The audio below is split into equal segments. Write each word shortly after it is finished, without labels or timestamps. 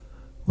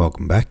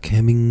Welcome back,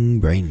 Hemming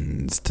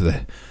Brains, to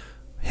the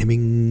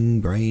Hemming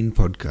Brain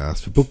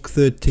podcast for Book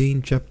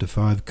 13, Chapter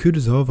 5.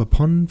 Kutuzov,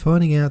 upon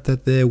finding out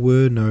that there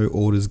were no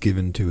orders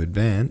given to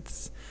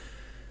advance,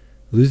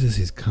 loses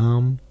his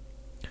calm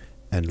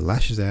and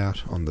lashes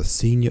out on the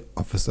senior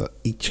officer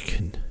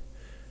Ichkin.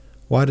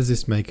 Why does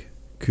this make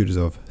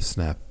Kutuzov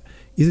snap?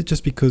 Is it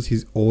just because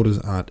his orders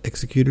aren't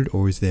executed,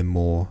 or is there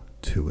more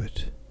to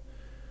it?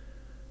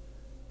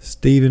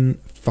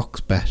 Stephen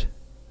Foxbat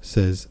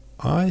says,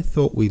 I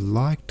thought we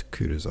liked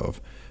Kutuzov.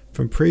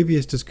 From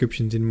previous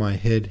descriptions in my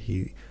head,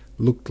 he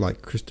looked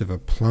like Christopher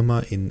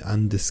Plummer in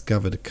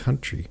Undiscovered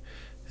Country,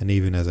 and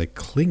even as a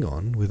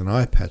Klingon with an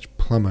eye patch,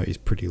 Plummer is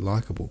pretty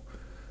likeable.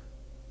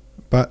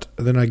 But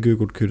then I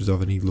googled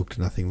Kutuzov and he looked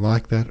nothing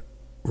like that.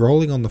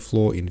 Rolling on the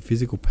floor in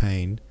physical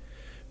pain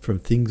from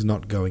things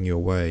not going your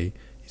way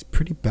is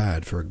pretty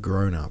bad for a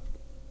grown-up.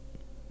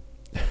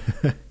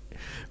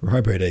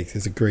 Rybread Eggs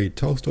has agreed.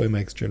 Tolstoy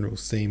makes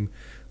generals seem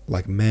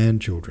like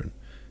man-children.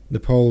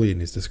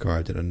 Napoleon is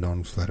described in a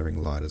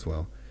non-flattering light as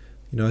well.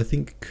 I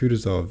think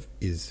Kutuzov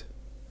is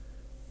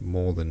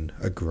more than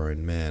a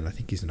grown man. I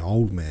think he's an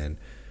old man.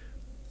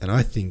 And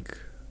I think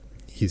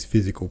his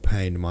physical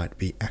pain might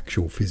be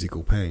actual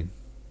physical pain.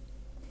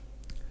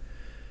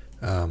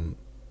 Imagine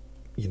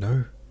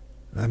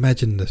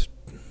the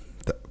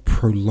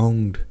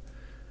prolonged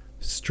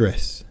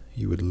stress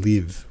you would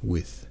live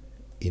with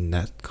in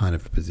that kind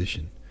of a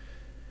position.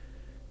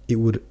 It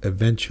would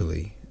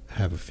eventually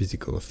have a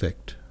physical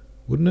effect,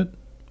 wouldn't it?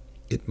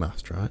 It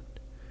must, right?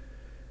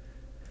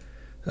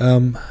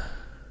 I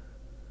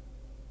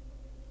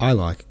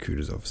like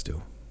Kutuzov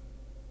still.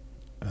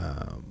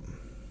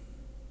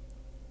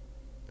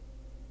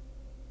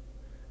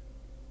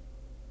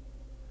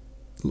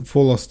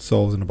 Four Lost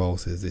Souls in a Bowl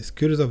says this.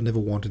 Kutuzov never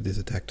wanted this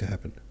attack to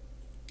happen.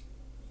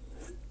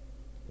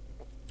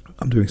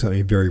 I'm doing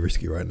something very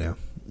risky right now.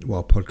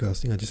 While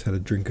podcasting, I just had a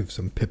drink of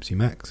some Pepsi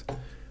Max,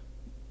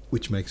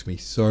 which makes me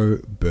so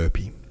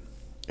burpy.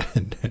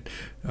 And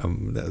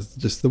that's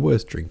just the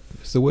worst drink.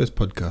 It's the worst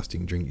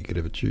podcasting drink you could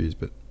ever choose,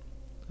 but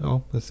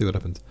let's see what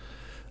happens.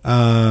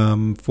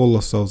 Four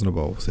Lost Souls in a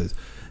Bowl says,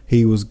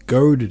 he was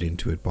goaded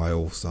into it by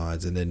all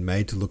sides and then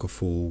made to look a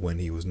fool when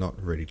he was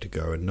not ready to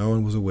go, and no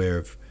one was aware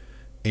of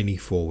any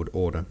forward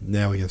order.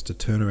 Now he has to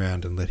turn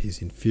around and let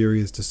his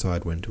inferiors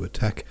decide when to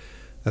attack.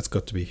 That's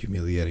got to be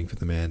humiliating for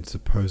the man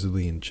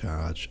supposedly in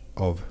charge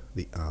of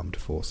the armed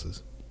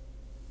forces.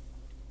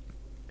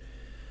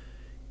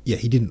 Yeah,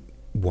 he didn't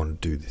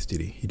want to do this, did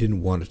he? He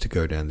didn't want it to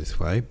go down this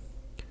way.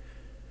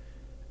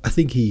 I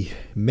think he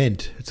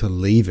meant to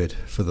leave it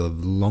for the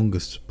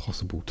longest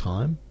possible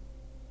time.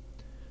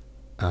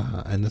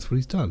 And that's what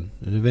he's done.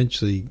 And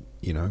eventually,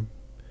 they're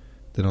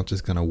not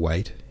just going to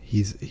wait.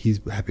 He's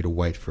happy to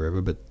wait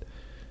forever, but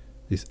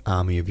this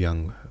army of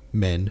young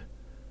men,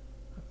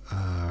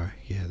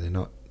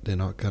 they're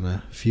not going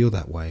to feel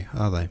that way,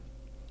 are they?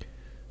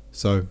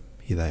 So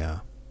here they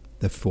are.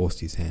 They've forced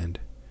his hand.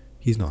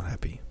 He's not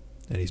happy,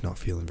 and he's not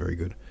feeling very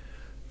good.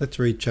 Let's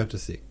read chapter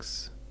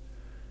 6.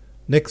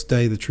 Next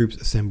day the troops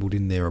assembled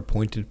in their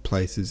appointed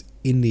places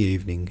in the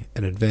evening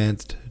and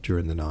advanced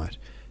during the night.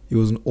 It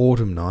was an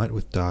autumn night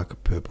with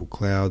dark purple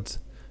clouds,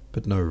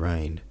 but no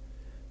rain.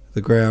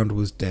 The ground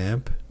was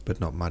damp, but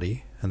not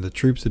muddy, and the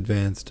troops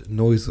advanced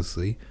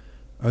noiselessly.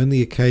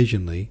 Only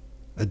occasionally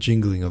a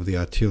jingling of the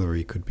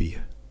artillery could be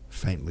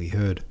faintly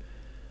heard.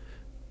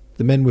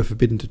 The men were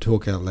forbidden to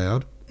talk out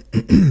loud,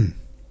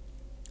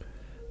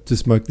 to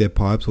smoke their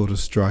pipes, or to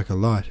strike a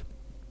light,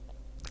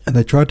 and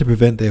they tried to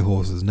prevent their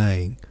horses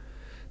neighing.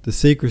 The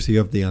secrecy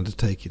of the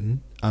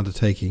undertaking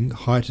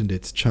heightened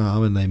its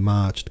charm, and they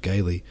marched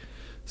gaily.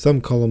 Some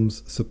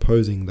columns,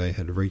 supposing they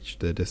had reached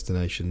their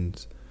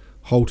destinations,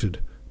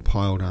 halted,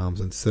 piled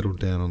arms, and settled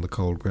down on the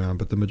cold ground,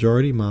 but the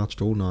majority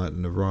marched all night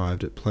and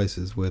arrived at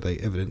places where they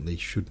evidently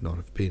should not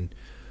have been.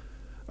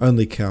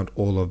 Only Count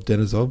Orlov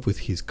Denisov, with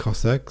his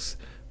Cossacks,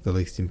 the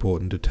least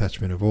important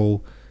detachment of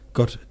all,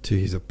 got to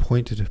his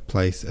appointed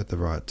place at the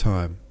right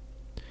time.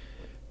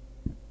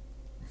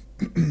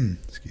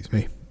 Excuse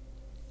me.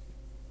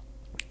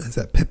 That's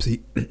that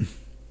Pepsi.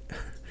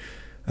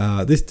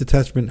 This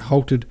detachment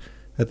halted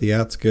at the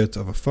outskirts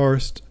of a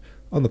forest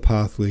on the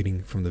path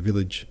leading from the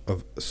village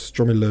of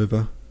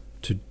Stromilova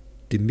to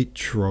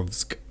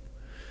Dimitrovsk.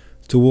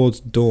 Towards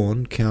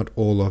dawn, Count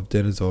Orlov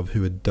Denisov,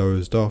 who had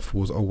dozed off,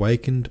 was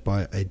awakened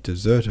by a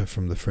deserter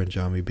from the French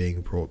army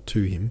being brought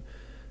to him.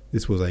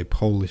 This was a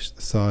Polish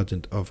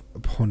sergeant of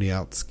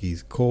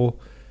Poniatski's corps,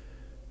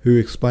 who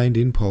explained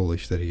in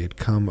Polish that he had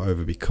come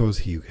over because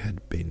he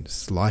had been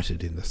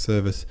slighted in the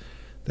service,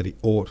 that he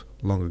ought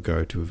long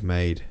ago to have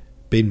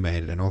been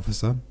made an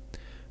officer,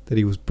 that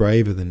he was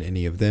braver than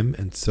any of them,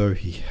 and so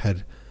he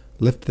had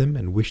left them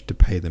and wished to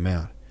pay them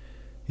out.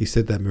 He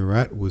said that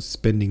Murat was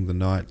spending the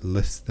night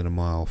less than a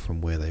mile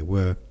from where they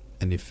were,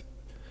 and if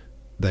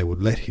they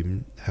would let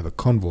him have a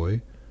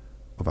convoy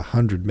of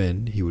 100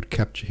 men, he would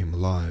capture him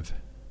alive.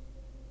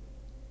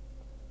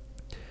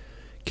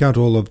 Count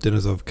Orlov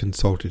Denisov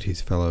consulted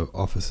his fellow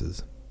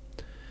officers.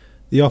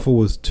 The offer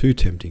was too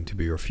tempting to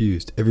be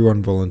refused.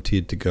 Everyone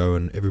volunteered to go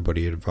and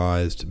everybody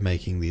advised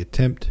making the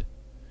attempt.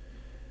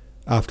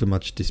 After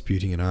much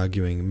disputing and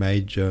arguing,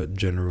 Major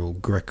General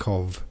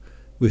Grekov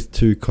with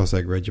 2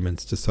 Cossack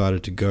regiments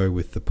decided to go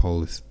with the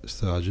Polish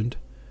sergeant.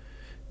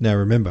 "Now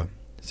remember,"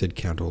 said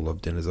Count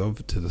Orlov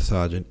Denisov to the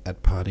sergeant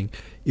at parting,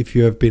 "if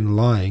you have been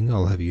lying,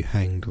 I'll have you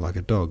hanged like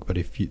a dog, but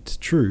if it's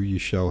true, you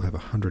shall have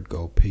 100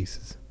 gold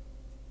pieces."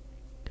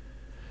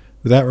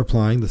 Without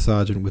replying, the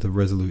sergeant, with a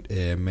resolute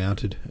air,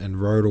 mounted and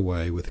rode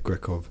away with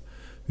Grekov,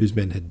 whose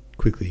men had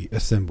quickly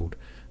assembled.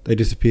 They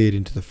disappeared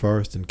into the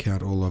forest, and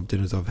Count Orlov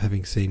Denisov,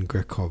 having seen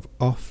Grekov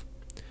off,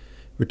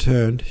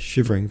 returned,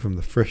 shivering from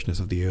the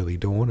freshness of the early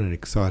dawn and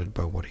excited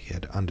by what he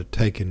had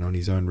undertaken on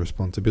his own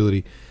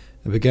responsibility,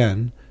 and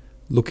began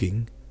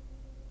looking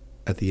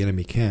at the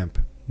enemy camp,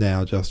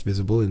 now just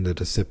visible in the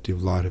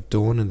deceptive light of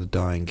dawn and the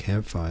dying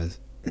campfires.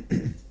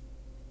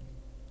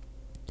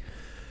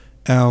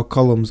 Our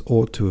columns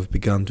ought to have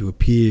begun to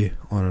appear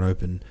on an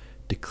open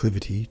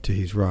declivity to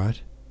his right.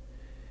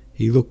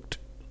 He looked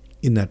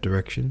in that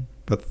direction,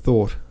 but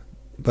though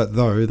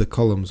the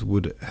columns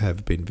would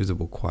have been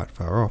visible quite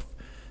far off,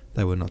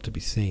 they were not to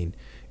be seen.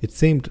 It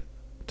seemed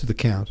to the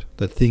Count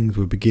that things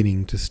were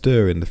beginning to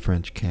stir in the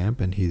French camp,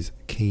 and his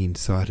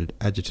keen-sighted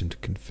adjutant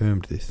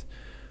confirmed this.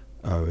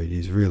 "Oh, it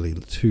is really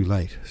too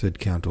late," said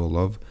Count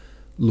Orlov,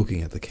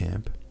 looking at the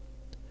camp.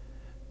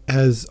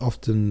 As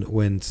often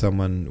when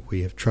someone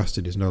we have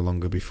trusted is no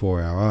longer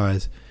before our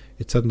eyes,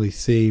 it suddenly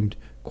seemed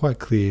quite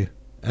clear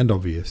and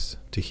obvious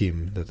to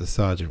him that the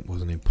sergeant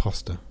was an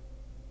impostor.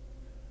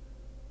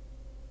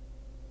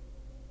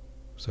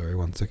 Sorry,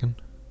 1 second.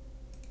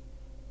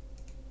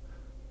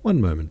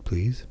 1 moment,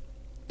 please.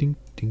 Ding,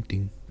 ding,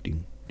 ding,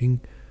 ding,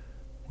 ding.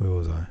 Where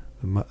was I?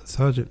 The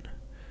sergeant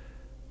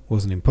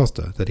was an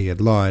impostor, that he had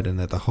lied, and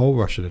that the whole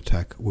Russian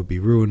attack would be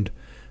ruined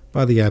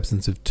by the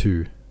absence of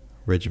 2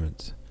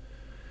 regiments,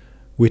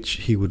 which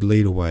he would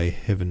lead away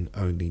heaven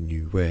only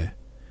knew where.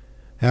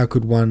 How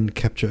could one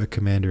capture a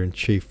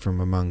commander-in-chief from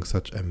among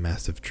such a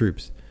mass of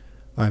troops?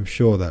 "I am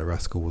sure that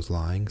rascal was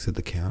lying," said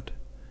the Count.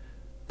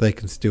 "They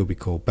can still be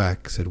called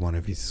back," said one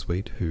of his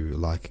suite, who,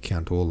 like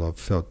Count Orlov,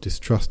 felt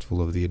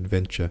distrustful of the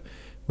adventure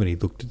when he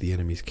looked at the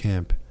enemy's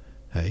camp.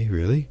 "Hey,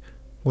 really?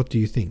 What do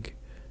you think?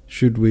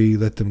 Should we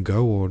let them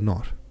go or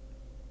not?"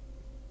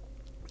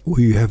 "Will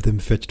you have them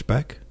fetched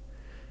back?"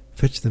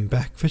 Fetch them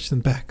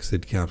back,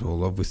 said Count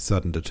Orlov with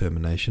sudden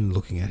determination,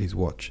 looking at his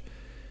watch.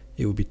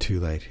 "It will be too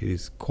late. It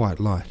is quite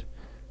light."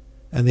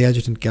 And the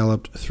adjutant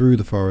galloped through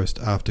the forest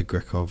after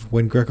Grekov.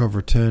 When Grekov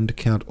returned,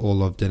 Count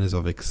Orlov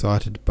Denisov,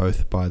 excited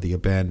both by the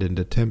abandoned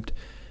attempt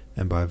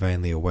and by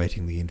vainly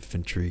awaiting the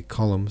infantry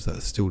columns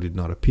that still did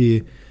not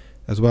appear,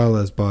 as well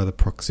as by the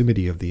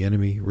proximity of the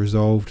enemy,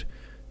 resolved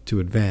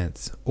to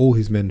advance. All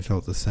his men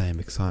felt the same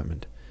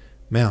excitement.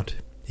 "Mount,"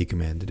 he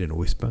commanded in a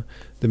whisper.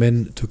 The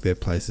men took their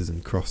places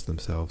and crossed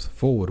themselves.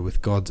 "Forward,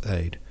 with God's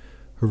aid."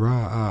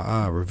 "Hurrah, ah,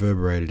 ah,"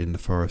 reverberated in the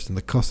forest, and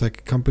the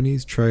Cossack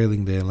companies,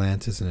 trailing their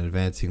lances and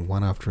advancing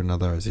one after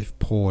another as if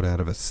poured out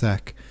of a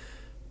sack,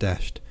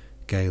 dashed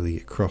gaily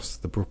across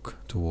the brook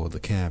toward the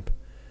camp.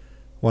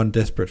 One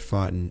desperate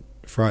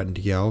frightened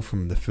yell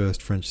from the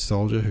first French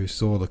soldier who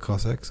saw the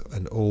Cossacks,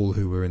 and all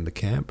who were in the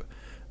camp,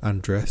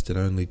 undressed and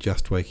only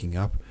just waking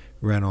up,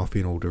 ran off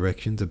in all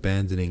directions,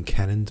 abandoning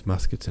cannons,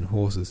 muskets, and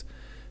horses.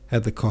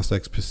 Had the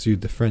Cossacks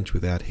pursued the French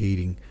without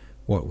heeding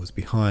what was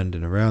behind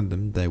and around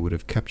them, they would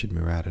have captured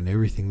Murat and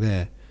everything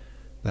there.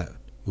 That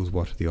was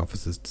what the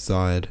officers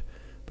desired,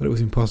 but it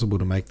was impossible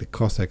to make the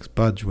Cossacks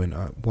budge when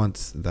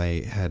once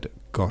they had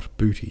got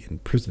booty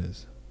and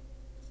prisoners.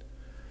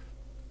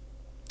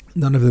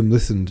 None of them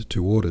listened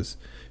to orders.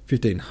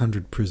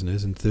 1,500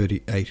 prisoners and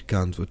 38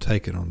 guns were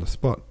taken on the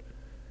spot.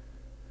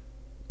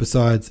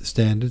 Besides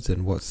standards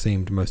and what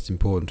seemed most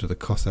important to the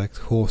Cossacks,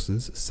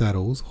 horses,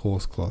 saddles,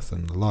 horsecloth,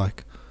 and the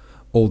like,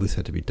 all this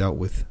had to be dealt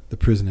with, the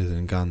prisoners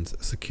and guns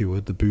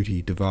secured, the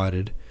booty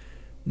divided,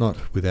 not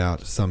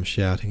without some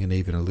shouting and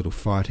even a little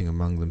fighting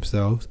among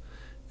themselves,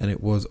 and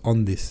it was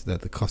on this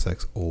that the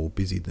Cossacks all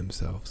busied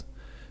themselves.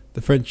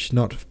 The French,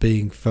 not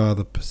being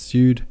farther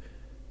pursued,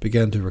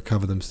 began to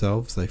recover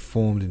themselves. They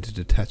formed into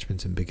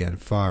detachments and began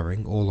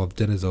firing. Orlov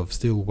Denisov,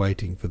 still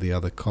waiting for the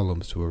other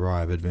columns to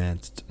arrive,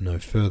 advanced no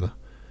further.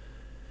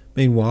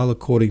 Meanwhile,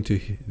 according to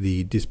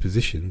the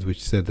dispositions,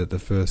 which said that the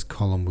first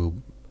column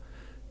will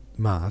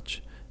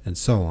march, and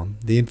so on,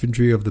 the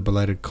infantry of the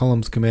belated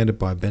columns, commanded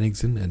by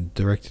Bennigsen and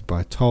directed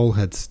by Toll,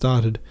 had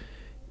started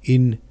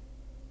in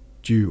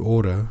due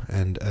order,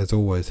 and, as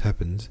always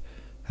happens,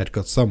 had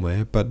got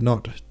somewhere, but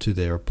not to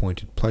their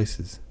appointed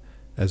places.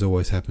 As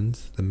always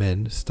happens, the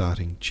men,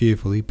 starting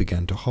cheerfully,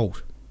 began to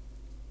halt.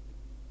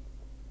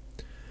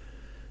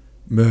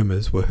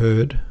 Murmurs were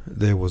heard,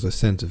 there was a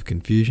sense of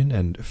confusion,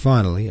 and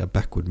finally a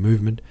backward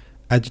movement.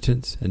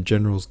 Adjutants and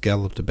generals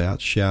galloped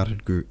about,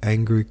 shouted, grew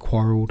angry,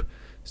 quarrelled,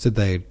 said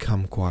they had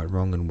come quite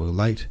wrong and were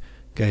late,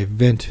 gave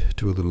vent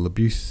to a little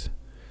abuse,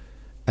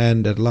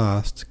 and at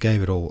last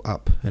gave it all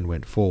up and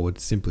went forward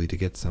simply to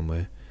get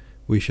somewhere.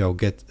 We shall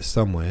get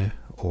somewhere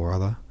or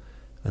other,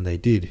 and they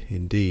did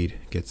indeed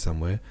get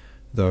somewhere,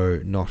 though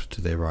not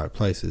to their right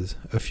places.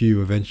 A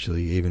few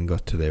eventually even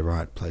got to their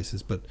right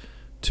places, but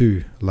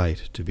too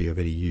late to be of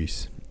any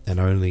use, and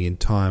only in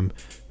time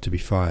to be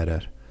fired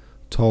at.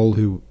 Toll,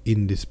 who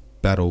in this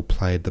battle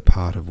played the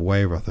part of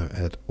Weyrother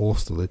at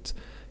Austerlitz,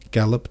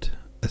 galloped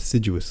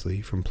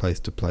assiduously from place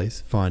to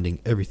place,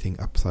 finding everything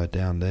upside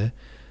down there.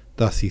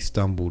 Thus he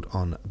stumbled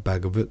on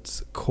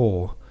Bagovitz's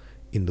corps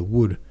in the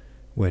wood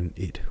when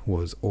it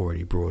was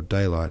already broad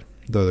daylight,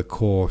 though the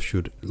corps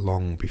should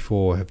long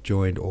before have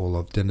joined all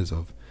of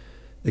Denisov.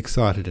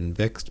 Excited and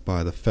vexed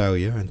by the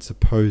failure, and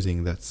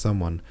supposing that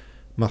someone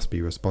must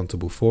be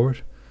responsible for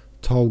it,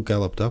 Toll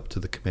galloped up to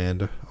the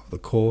commander of the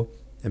corps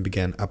and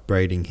began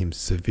upbraiding him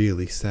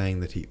severely, saying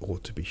that he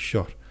ought to be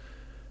shot.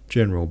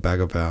 General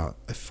Bagovow,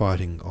 a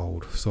fighting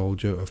old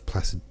soldier of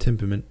placid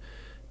temperament,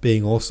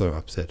 being also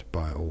upset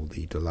by all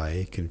the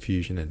delay,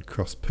 confusion, and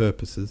cross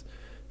purposes,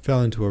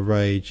 fell into a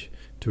rage,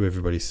 to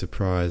everybody's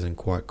surprise and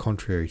quite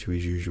contrary to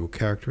his usual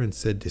character, and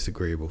said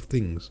disagreeable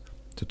things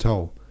to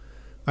Toll.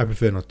 I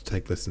prefer not to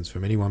take lessons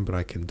from anyone, but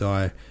I can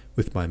die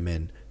with my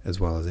men as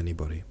well as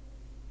anybody,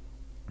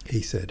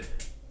 he said,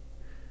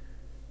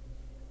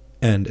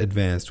 and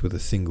advanced with a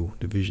single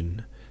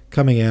division.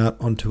 Coming out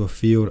onto a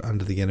field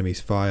under the enemy's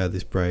fire,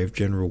 this brave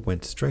general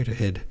went straight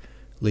ahead,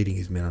 leading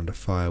his men under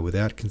fire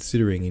without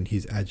considering in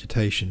his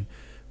agitation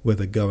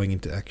whether going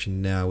into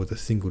action now with a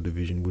single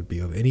division would be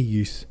of any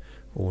use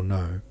or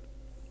no.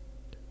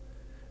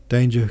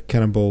 Danger,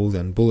 cannonballs,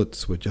 and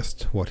bullets were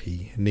just what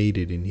he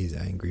needed in his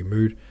angry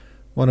mood.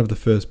 One of the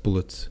first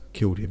bullets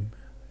killed him,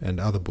 and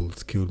other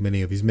bullets killed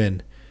many of his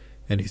men,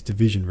 and his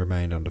division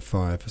remained under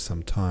fire for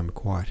some time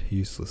quite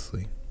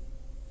uselessly.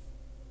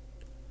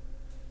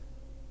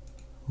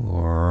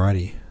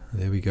 Alrighty,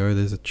 there we go,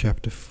 there's a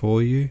chapter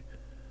for you.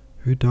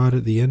 Who died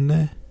at the end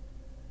there?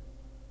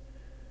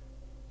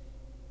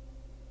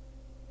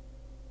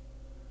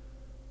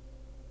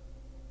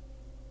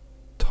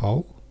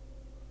 Toll?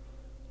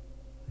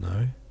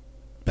 No.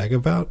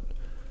 Bagovout?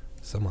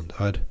 Someone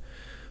died.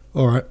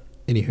 Alright,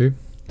 anywho,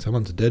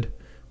 someone's dead.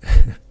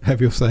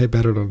 Have your say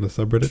about it on the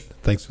subreddit.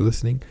 Thanks for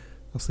listening.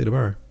 I'll see you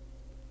tomorrow.